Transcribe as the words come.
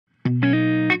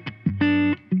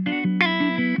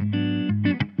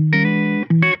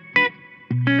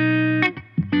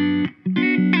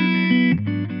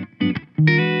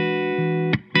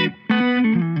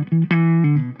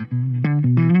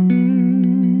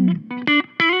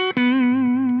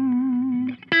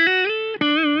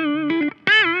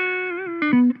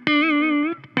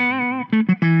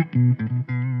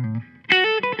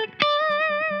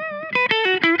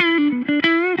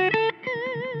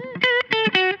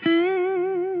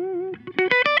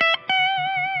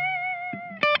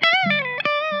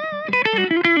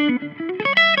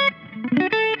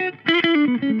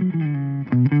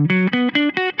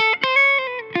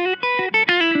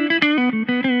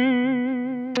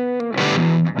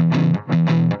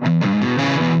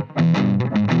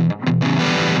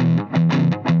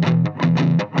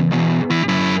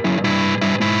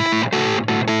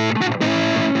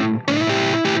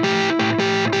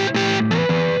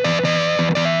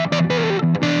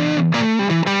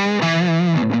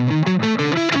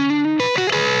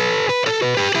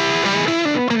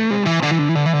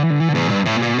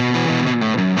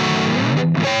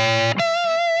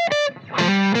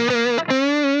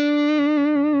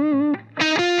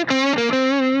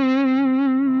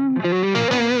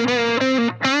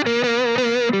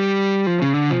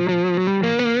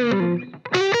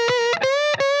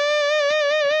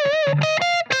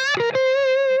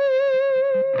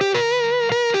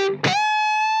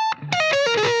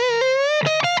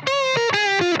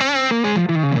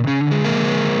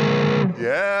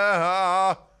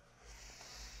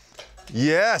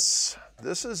Yes,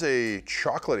 this is a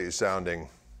chocolatey sounding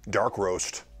dark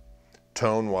roast,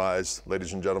 tone-wise,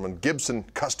 ladies and gentlemen. Gibson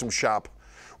Custom Shop,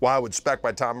 Wildwood Spec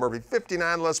by Tom Murphy,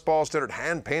 59 Les Paul Standard,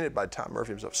 hand-painted by Tom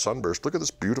Murphy himself. Sunburst, look at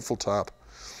this beautiful top.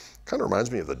 Kind of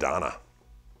reminds me of the Donna,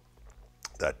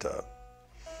 that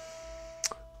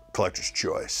collector's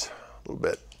choice, a little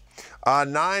bit.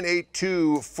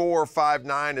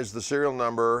 982459 is the serial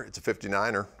number. It's a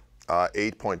 59er,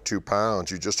 8.2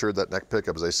 pounds. You just heard that neck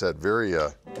pickup, as I said, very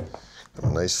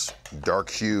nice dark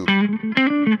hue. Kind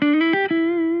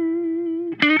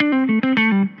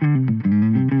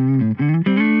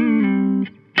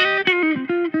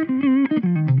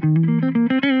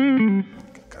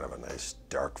of a nice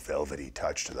dark velvety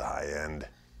touch to the high end.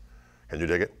 Can you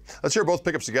dig it? Let's hear both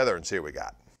pickups together and see what we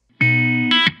got.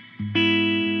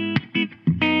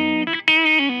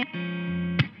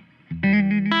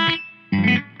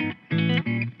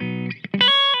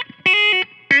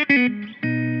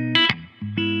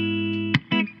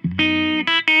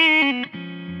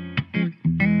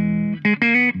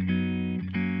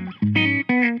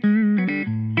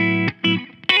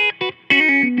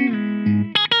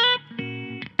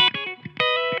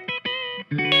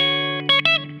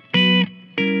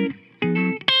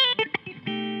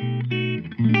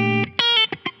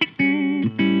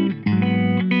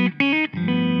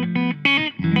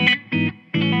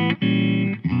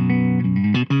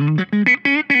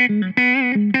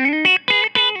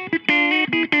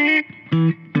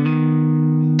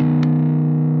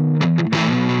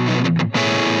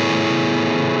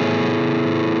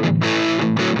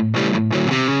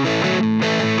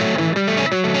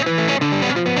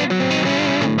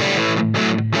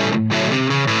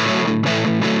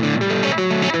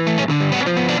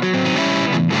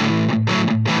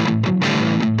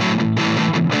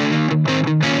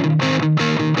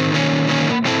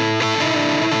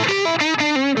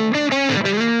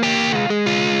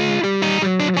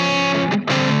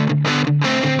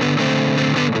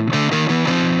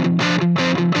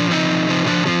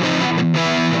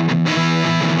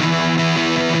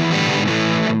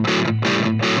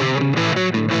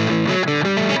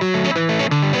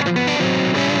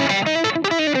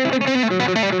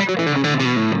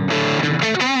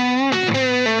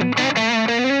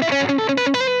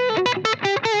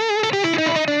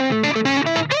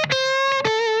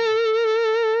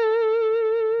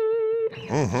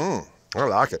 I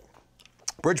like it.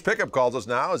 Bridge Pickup calls us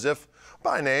now as if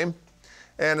by name,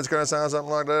 and it's going to sound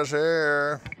something like this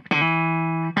here.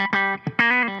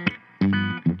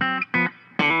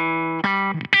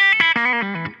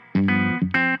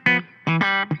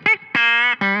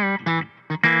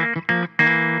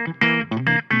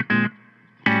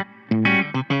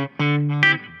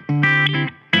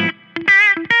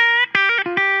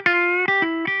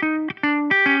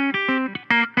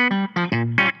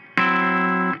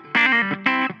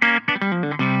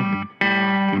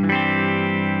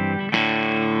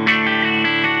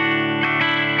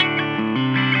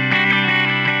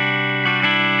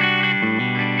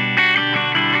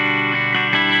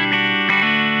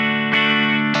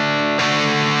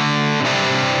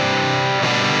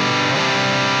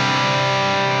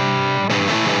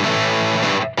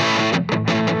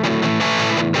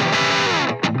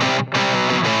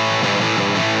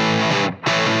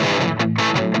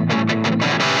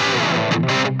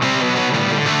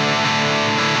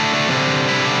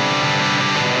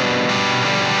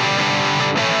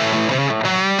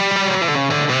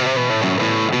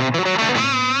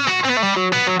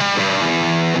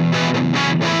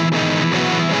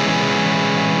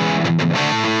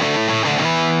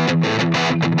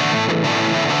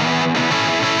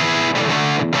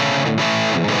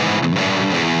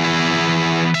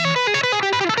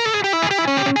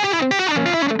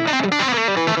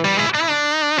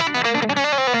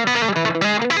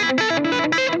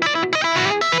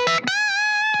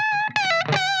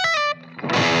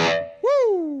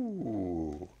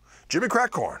 Jimmy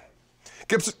Crackcorn,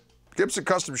 Gibson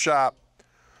Custom Shop,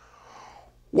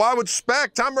 Wildwood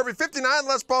Spec, Tom Murphy, 59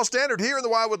 Les Paul Standard here in the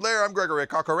Wildwood Lair. I'm Gregory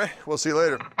Cockere. We'll see you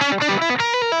later.